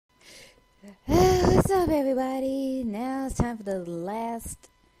What's up, everybody? Now it's time for the last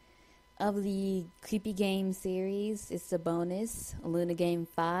of the creepy game series. It's a bonus, Luna Game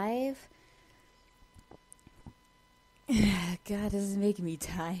 5. God, this is making me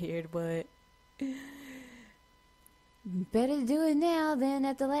tired, but better do it now than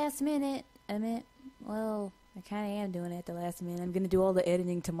at the last minute. Well, I kind of am doing it at the last minute. I'm gonna do all the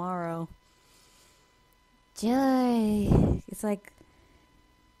editing tomorrow. Joy!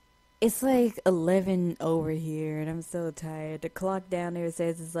 It's like 11 over here, and I'm so tired. The clock down there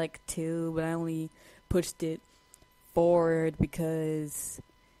says it's like 2, but I only pushed it forward because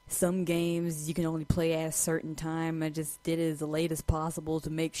some games you can only play at a certain time. I just did it as late as possible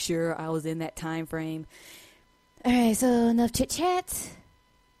to make sure I was in that time frame. Alright, so enough chit-chat.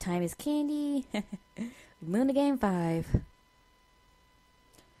 Time is candy. Luna Game 5.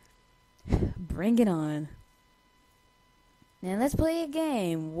 Bring it on. Now let's play a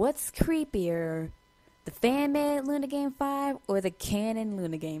game. What's creepier? The fan-made Luna Game 5 or the canon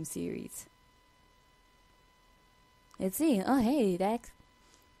Luna Game series? Let's see. Oh, hey,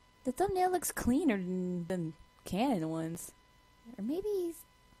 the thumbnail looks cleaner than the canon ones. Or maybe it's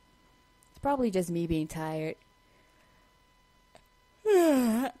probably just me being tired.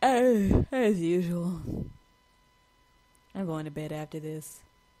 As usual. I'm going to bed after this.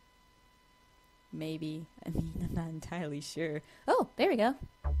 Maybe. I'm not entirely sure. Oh, there we go.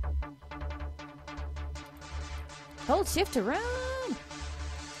 Hold shift to run.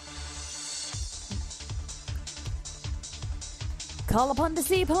 Call upon the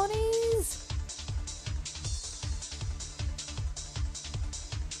sea ponies.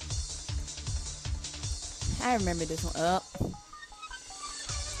 I remember this one. Oh.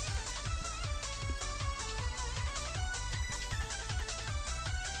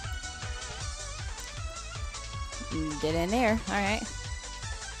 Get in there. Alright.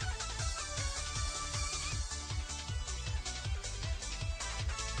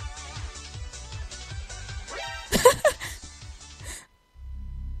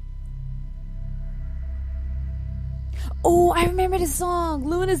 Oh, I remember this song.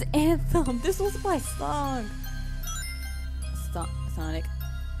 Luna's Anthem. This was my song. Sonic.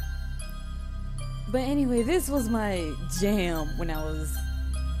 But anyway, this was my jam when I was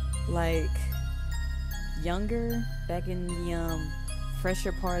like younger, back in the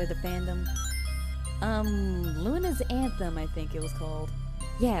fresher part of the fandom. Luna's Anthem, I think it was called.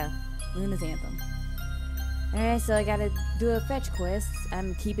 Yeah, Luna's Anthem. Alright, so I gotta do a fetch quest.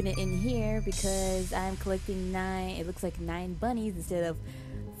 I'm keeping it in here because I'm collecting 9, it looks like 9 bunnies instead of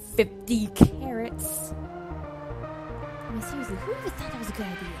 50 carrots. I mean, seriously, who ever thought that was a good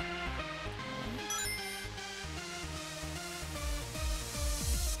idea?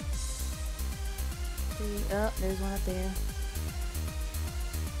 Oh, there's one up there.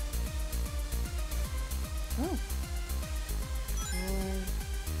 Oh. Lord.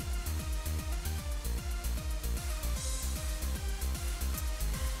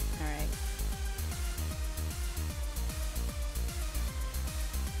 Alright.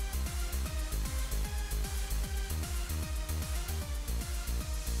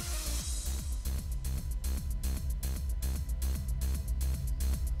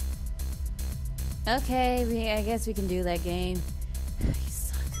 Okay, I guess we can do that game. You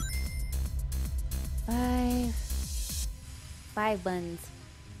suck. 5 buns.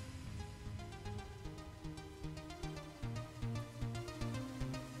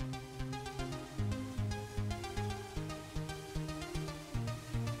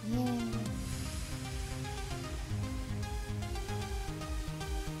 Yeah.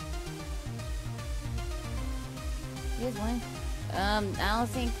 Here's one. I don't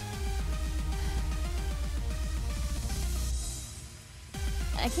think.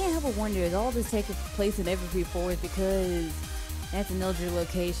 I can't help but wonder, is all this taking place in Everfree Forest because that's an elder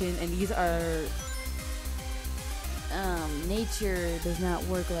location and these are nature does not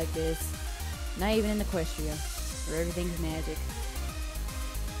work like this. Not even in Equestria, where everything's magic.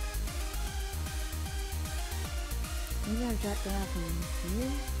 Maybe I'll drop down from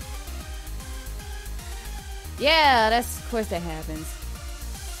here? Yeah, that's of course that happens.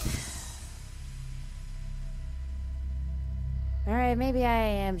 Alright, maybe I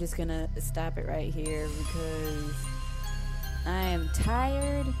am just gonna stop it right here because I am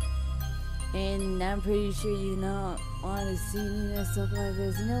tired and I'm pretty sure you don't want to see me and stuff like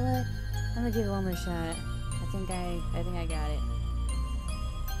this. You know what? I'm gonna give it one more shot. I think I got it.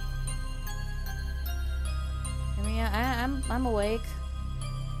 I mean, I'm awake.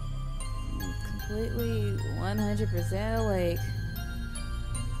 I'm completely 100% awake.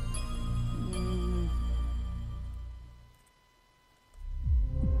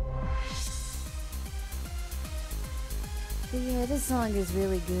 But yeah, this song is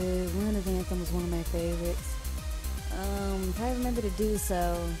really good. Luna's Anthem is one of my favorites. If I remember to do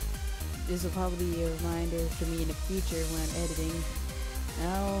so, this will probably be a reminder for me in the future when I'm editing.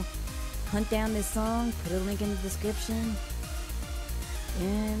 I'll hunt down this song, put a link in the description,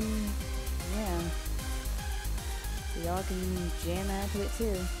 and yeah, so y'all can jam out to it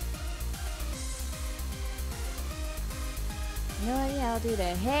too. You know what? Yeah, I'll do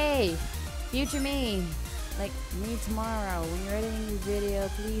that. Hey, future me, like me tomorrow, when you're editing this video,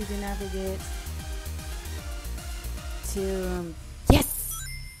 please do not forget to yes.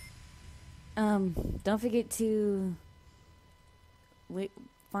 Don't forget to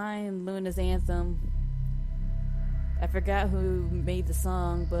find Luna's Anthem. I forgot who made the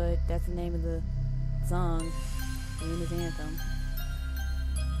song, but that's the name of the song, Luna's Anthem.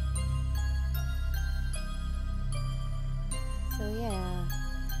 So yeah,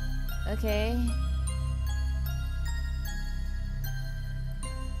 okay.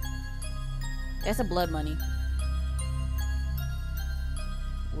 That's a blood money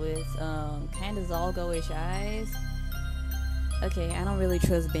with kind of Zolgo-ish eyes. Okay, I don't really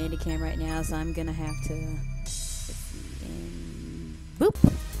trust Bandicam right now, so I'm gonna have to let's see, and boop.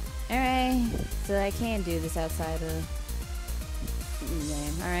 Alright, so I can do this outside of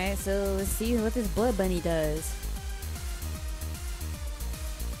game. Alright, so let's see what this blood bunny does.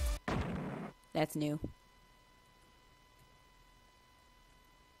 That's new.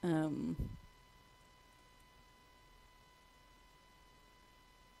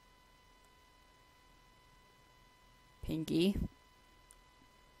 Pinky.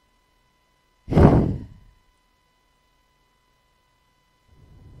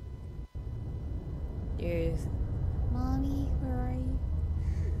 There's Mommy, where are you?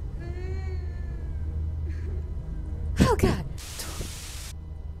 Oh God!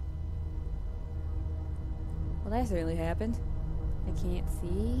 Well, that's really happened. I can't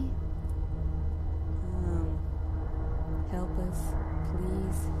see. Help us,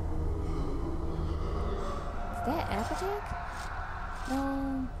 please. Is that Applejack?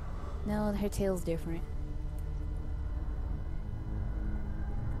 No. No, her tail's different.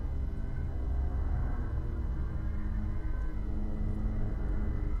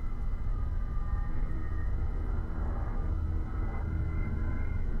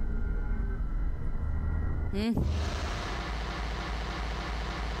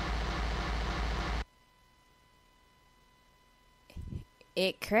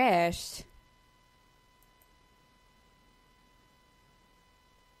 It crashed.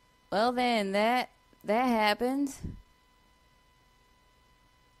 Well then, that happened.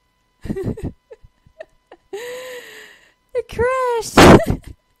 It crashed.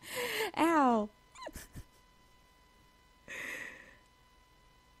 Ow.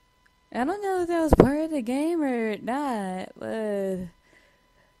 I don't know if that was part of the game or not, but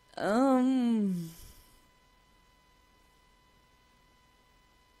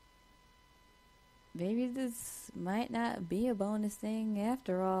maybe this might not be a bonus thing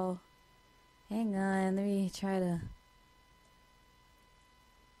after all. Hang on, I'll try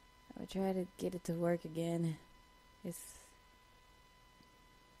to get it to work again.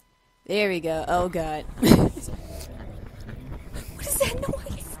 There we go. Oh God. What is that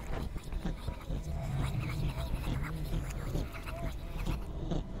noise?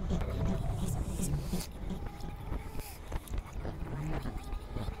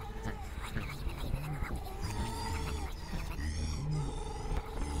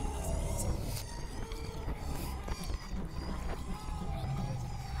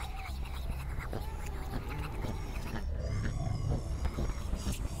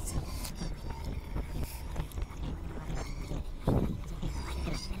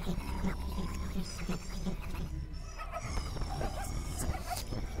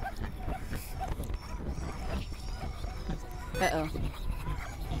 Uh-oh.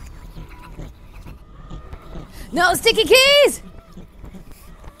 No, sticky keys!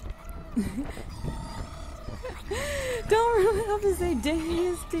 Don't ruin it. I'm gonna say,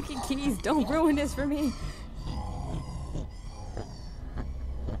 dang, sticky keys. Don't ruin this for me.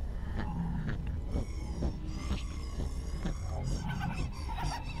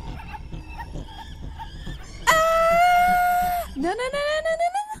 Ah! No, no, no, no, no, no,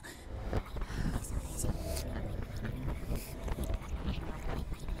 no.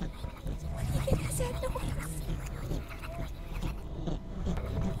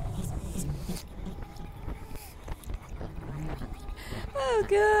 Oh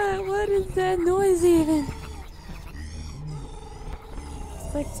God, what is that noise even?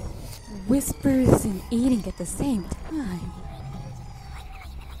 It's like whispers and eating at the same time.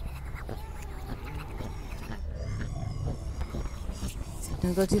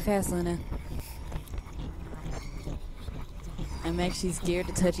 Don't go too fast, Luna. I'm actually scared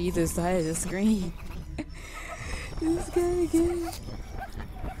to touch either side of the screen. This guy again.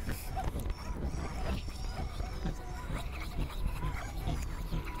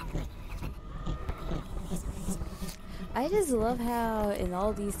 I just love how in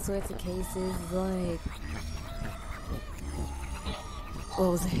all these sorts of cases, like,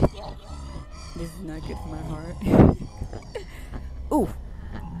 what was it? This is not good for my heart. Ooh.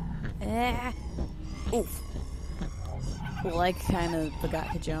 Ah. Ooh. Well, I kind of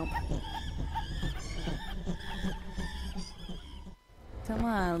forgot to jump. Come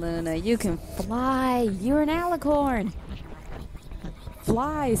on, Luna, you can fly. You're an alicorn.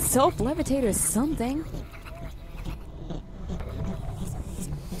 Fly, self-levitate or something.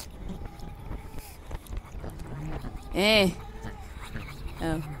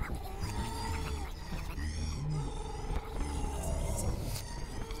 Oh.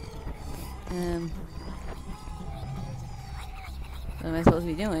 What am I supposed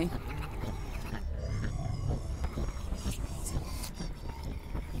to be doing?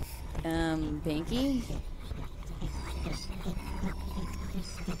 Pinky?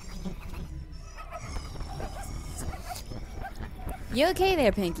 You okay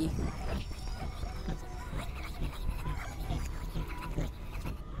there, Pinky?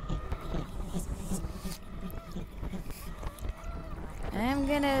 I'm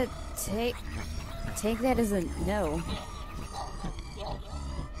gonna take that as a no.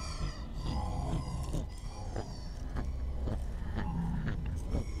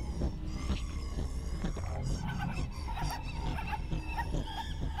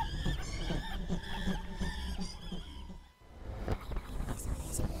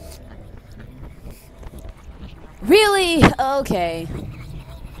 Really? Okay.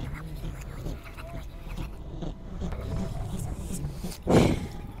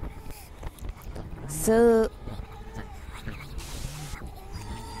 So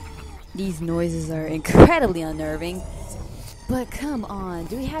these noises are incredibly unnerving. But come on,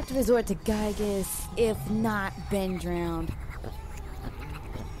 do we have to resort to Gygus if not been drowned?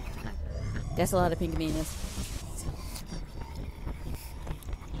 That's a lot of pink meanness.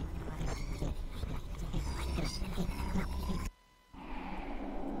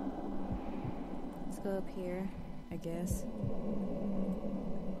 Let's go up here, I guess.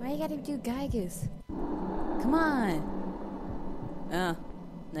 Why you gotta do Gygus? Come on! Oh,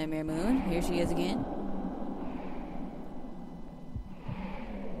 Nightmare Moon. Here she is again.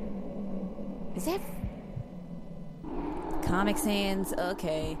 Is that Comic Sans?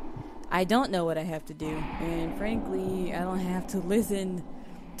 Okay. I don't know what I have to do. And frankly, I don't have to listen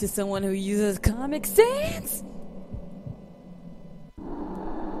to someone who uses Comic Sans.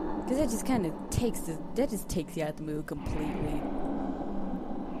 Because that just kind of takes you out the mood completely.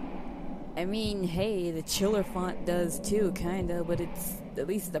 I mean, hey, the chiller font does too, kinda, but at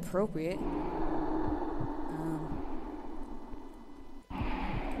least it's appropriate.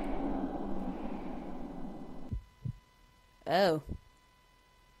 Oh.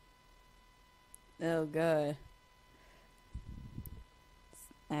 Oh god.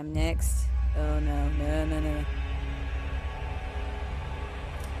 I'm next. Oh no, no.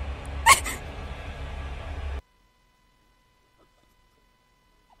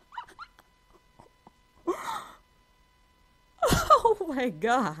 Oh my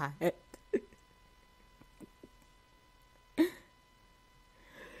god.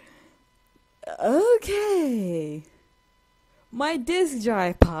 Okay. My disk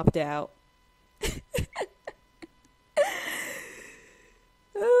drive popped out.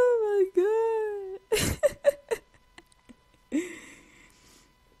 Oh my god.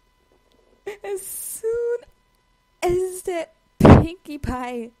 As soon as that Pinkie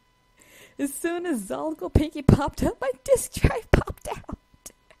Pie, as soon as Zolgo Pinkie popped up, my disk drive popped out.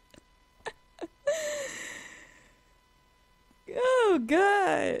 Oh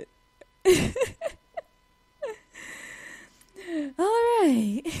god.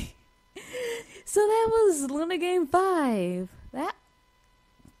 Alright. So that was Luna Game 5. That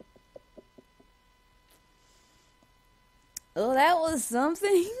was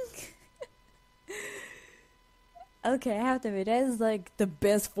something. Okay, I have to admit, that is like the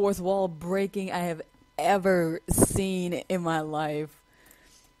best fourth wall breaking I have ever seen in my life.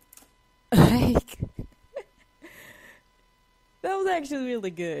 Like, that was actually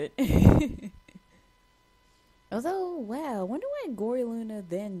really good. Although, wow, I wonder why Gory Luna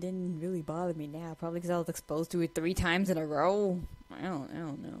then didn't really bother me now. Probably because I was exposed to it 3 times in a row. I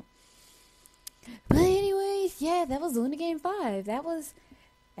don't know. But anyways, yeah, that was Luna Game 5. That was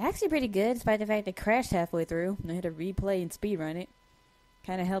actually pretty good, despite the fact it crashed halfway through. I had to replay and speedrun it.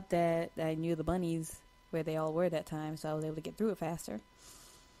 Kind of helped that I knew the bunnies where they all were that time, so I was able to get through it faster.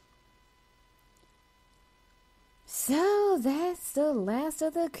 So that's the last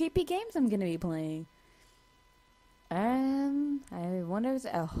of the creepy games I'm gonna be playing. I wonder.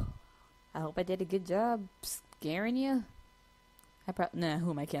 I hope I did a good job scaring you. Who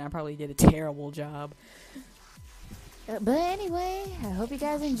am I kidding? I probably did a terrible job. But anyway, I hope you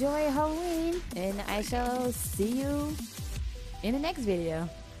guys enjoy Halloween, and I shall see you in the next video.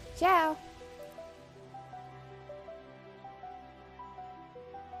 Ciao!